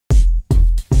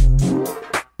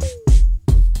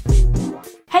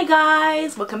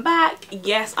guys, welcome back.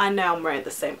 Yes, I know I'm wearing the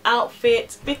same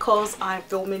outfit because I'm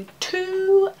filming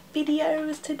 2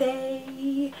 videos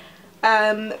today.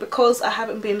 Because I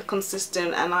haven't been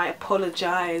consistent and I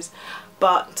apologize,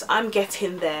 but I'm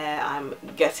getting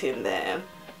there.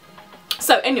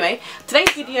 So anyway,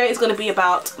 today's video is going to be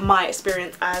about my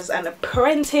experience as an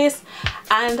apprentice,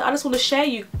 and I just want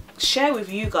to share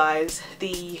with you guys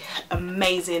the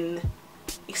amazing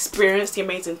experience, the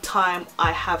amazing time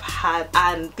I have had,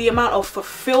 and the amount of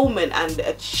fulfillment and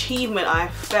achievement I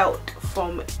felt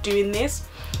from doing this.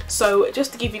 So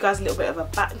just to give you guys a little bit of a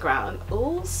background,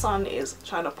 oh, sun is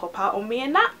trying to pop out on me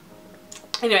and that.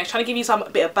 Anyway, trying to give you a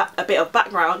bit of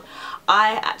background.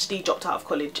 I actually dropped out of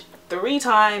college 3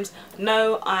 times.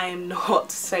 No, I'm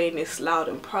not saying this loud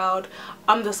and proud.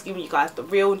 I'm just giving you guys the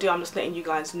real deal. I'm just letting you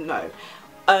guys know.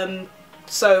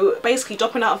 So basically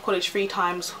dropping out of college 3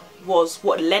 times was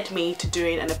what led me to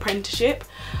doing an apprenticeship.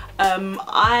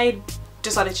 I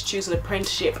decided to choose an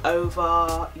apprenticeship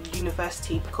over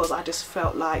university because I just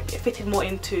felt like it fitted more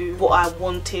into what I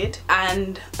wanted,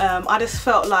 and I just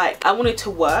felt like I wanted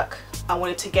to work. I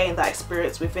wanted to gain that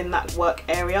experience within that work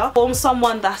area. From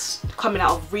someone that's coming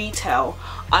out of retail,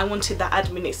 I wanted that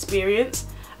admin experience,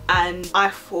 and I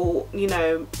thought, you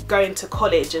know, going to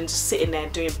college and just sitting there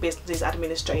doing business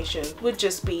administration would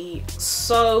just be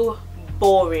so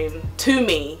boring to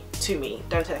me,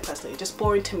 don't take it personally, just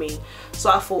boring to me. So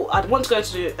I thought I'd want to go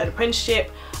to do an apprenticeship,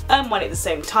 earn money at the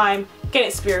same time, gain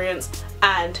experience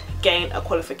and gain a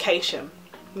qualification.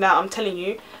 Now I'm telling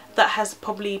you, that has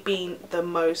probably been the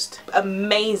most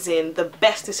amazing, the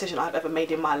best decision I've ever made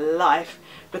in my life,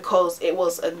 because it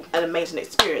was an amazing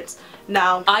experience.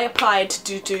 Now I applied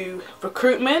to do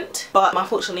recruitment, but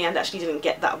unfortunately I actually didn't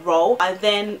get that role. I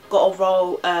then got a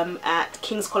role at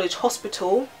King's College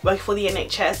Hospital, working for the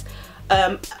NHS,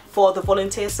 for the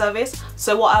volunteer service.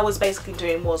 So what I was basically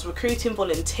doing was recruiting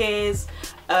volunteers,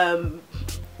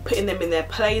 putting them in their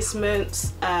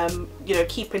placements, you know,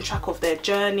 keeping track of their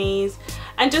journeys,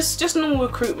 and just normal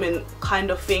recruitment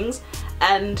kind of things.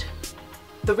 And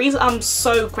the reason I'm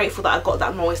so grateful that I got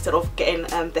that role instead of getting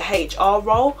the HR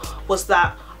role was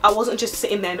that I wasn't just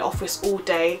sitting there in the office all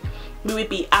day. We would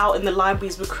be out in the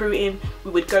libraries recruiting,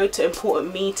 we would go to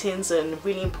important meetings and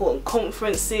really important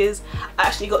conferences. I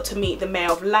actually got to meet the Mayor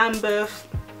of Lambeth.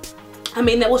 I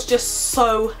mean, there was just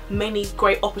so many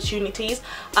great opportunities,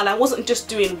 and I wasn't just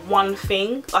doing one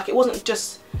thing. Like, it wasn't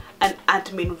just an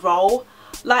admin role.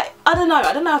 Like, I don't know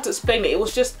how to explain it. It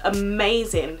was just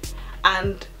amazing,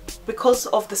 and because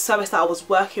of the service that I was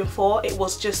working for, it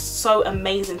was just so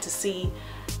amazing to see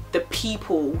the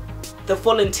people, the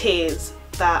volunteers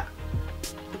that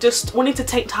just wanted to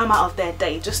take time out of their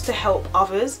day just to help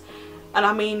others. And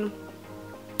I mean,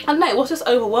 I don't know, it was just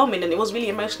overwhelming, and it was really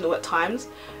emotional at times,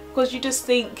 because you just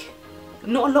think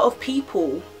not a lot of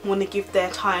people want to give their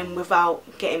time without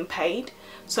getting paid.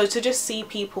 So to just see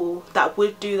people that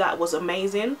would do that was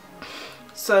amazing.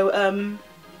 So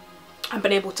I've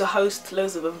been able to host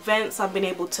loads of events, I've been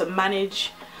able to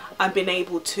manage, I've been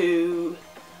able to,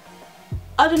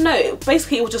 I don't know,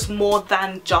 basically it was just more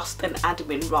than just an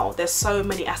admin role. There's so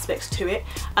many aspects to it,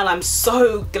 and I'm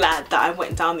so glad that I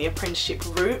went down the apprenticeship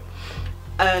route.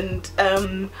 And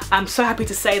I'm so happy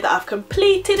to say that I've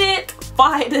completed it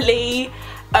finally.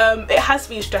 It has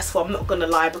been stressful, I'm not gonna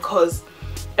lie, because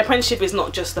apprenticeship is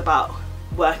not just about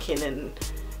working and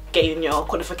gaining your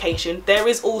qualification. There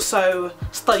is also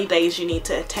study days you need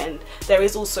to attend, there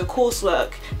is also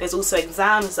coursework, there's also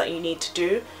exams that you need to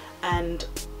do. And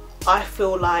I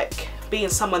feel like, being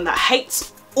someone that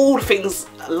hates all things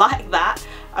like that,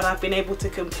 and I've been able to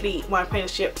complete my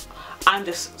apprenticeship, I'm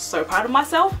just so proud of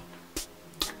myself.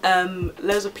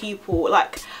 Loads of people,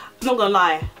 like, I'm not gonna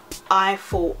lie, I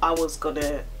thought I was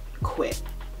gonna quit.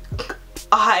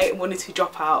 I wanted to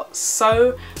drop out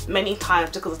so many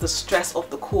times because of the stress of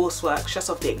the coursework, stress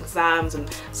of the exams,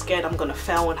 and scared I'm gonna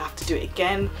fail and have to do it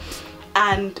again.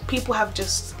 And people have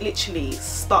just literally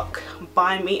stuck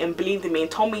by me and believed in me and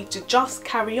told me to just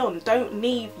carry on, don't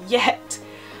leave yet.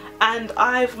 And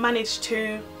I've managed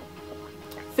to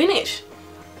finish.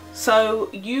 So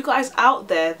you guys out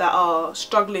there that are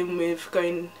struggling with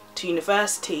going to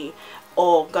university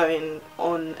or going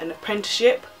on an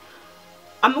apprenticeship,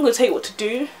 I'm not going to tell you what to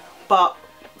do, but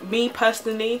me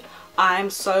personally, I'm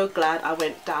so glad I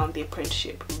went down the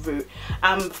apprenticeship route.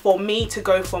 And for me to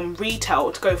go from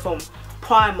retail, to go from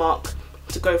Primark,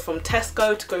 to go from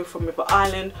Tesco, to go from River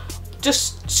Island,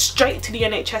 just straight to the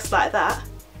NHS like that,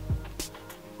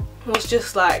 was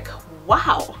just like,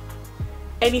 wow,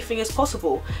 anything is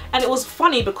possible. And it was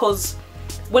funny because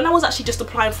when I was actually just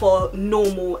applying for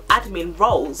normal admin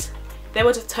roles, they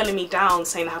were just telling me down,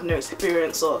 saying I have no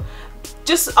experience, or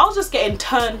I was just getting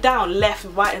turned down left,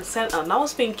 right and centre. And I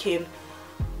was thinking,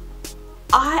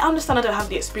 I understand I don't have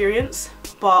the experience,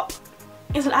 but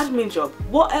it's an admin job.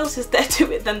 What else is there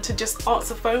to it than to just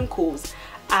answer phone calls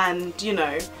and, you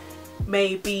know,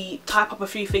 maybe type up a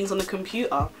few things on the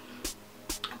computer?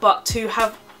 But to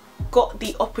have got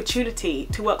the opportunity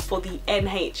to work for the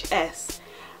NHS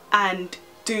and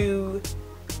do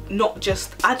not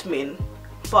just admin,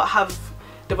 but have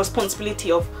the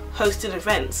responsibility of hosting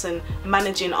events and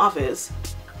managing others,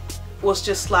 was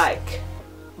just like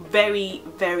very,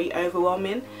 very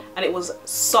overwhelming, and it was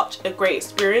such a great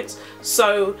experience.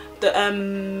 So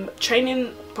the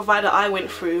training provider I went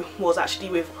through was actually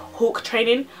with Hawk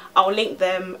Training. I'll link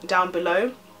them down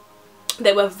below.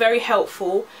 They were very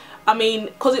helpful. I mean,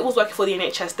 because it was working for the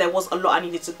NHS, there was a lot I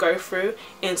needed to go through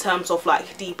in terms of like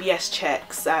DBS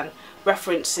checks and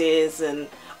references and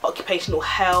occupational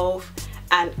health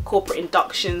and corporate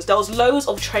inductions. There was loads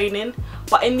of training,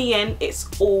 but in the end it's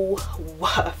all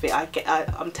worth it.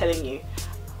 I'm telling you,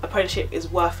 apprenticeship is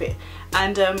worth it.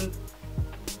 And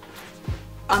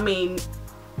I mean,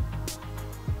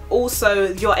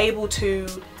 also you're able to,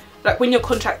 like, when your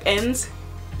contract ends,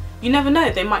 you never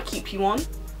know, they might keep you on.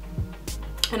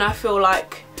 And I feel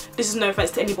like, this is no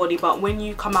offense to anybody, but when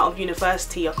you come out of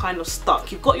university, you're kind of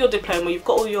stuck. You've got your diploma, you've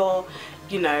got all your,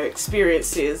 you know,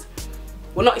 experiences.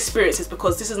 Well, not experiences,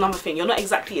 because this is another thing, you're not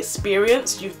exactly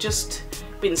experienced, you've just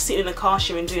been sitting in a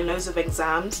classroom and doing loads of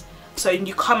exams. So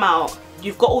you come out,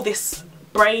 you've got all this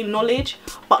brain knowledge,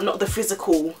 but not the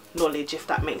physical knowledge, if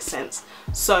that makes sense.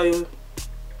 So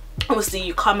obviously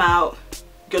you come out,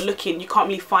 you're looking, you can't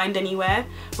really find anywhere,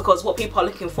 because what people are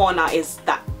looking for now is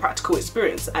that practical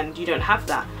experience, and you don't have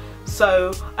that.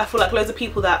 So I feel like loads of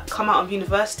people that come out of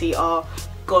university are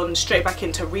gone straight back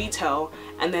into retail,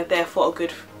 and they're there for a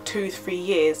good 2-3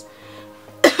 years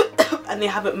and they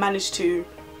haven't managed to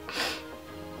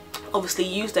obviously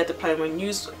use their diploma and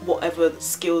use whatever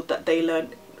skill that they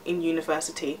learned in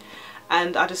university.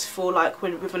 And I just feel like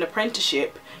with an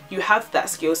apprenticeship, you have that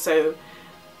skill. So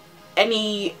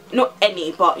not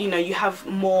any, but you know, you have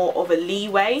more of a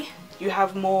leeway, you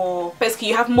have more, basically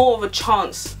you have more of a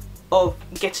chance of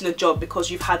getting a job because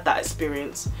you've had that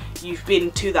experience, you've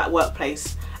been to that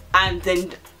workplace, and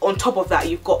then on top of that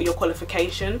you've got your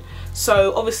qualification.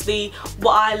 So obviously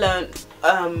what I learned,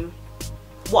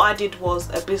 what I did was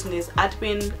a business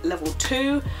admin level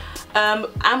 2. Am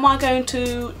I going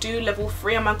to do level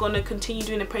 3? Am I going to continue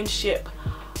doing apprenticeship?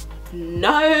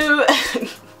 No.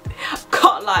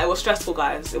 Can't lie, it was stressful,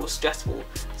 guys, it was stressful,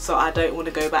 so I don't want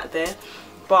to go back there.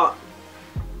 But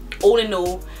all in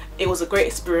all, it was a great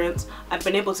experience. I've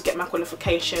been able to get my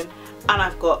qualification, and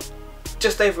I've got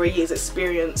just over a year's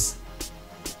experience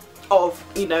of,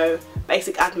 you know,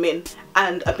 basic admin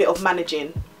and a bit of managing,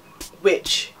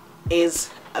 which is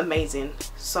amazing.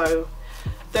 So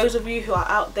those of you who are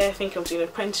out there thinking of doing an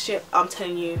apprenticeship, I'm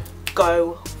telling you,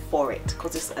 go for it,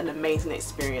 because it's an amazing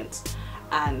experience,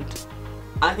 and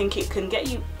I think it can get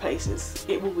you places.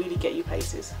 It will really get you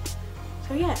places.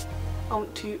 So yeah, I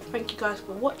want to thank you guys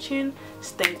for watching.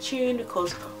 Stay tuned,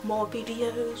 because more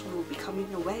videos will be coming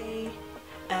your way,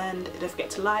 and don't forget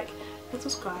to like and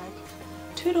subscribe.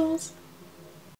 Toodles!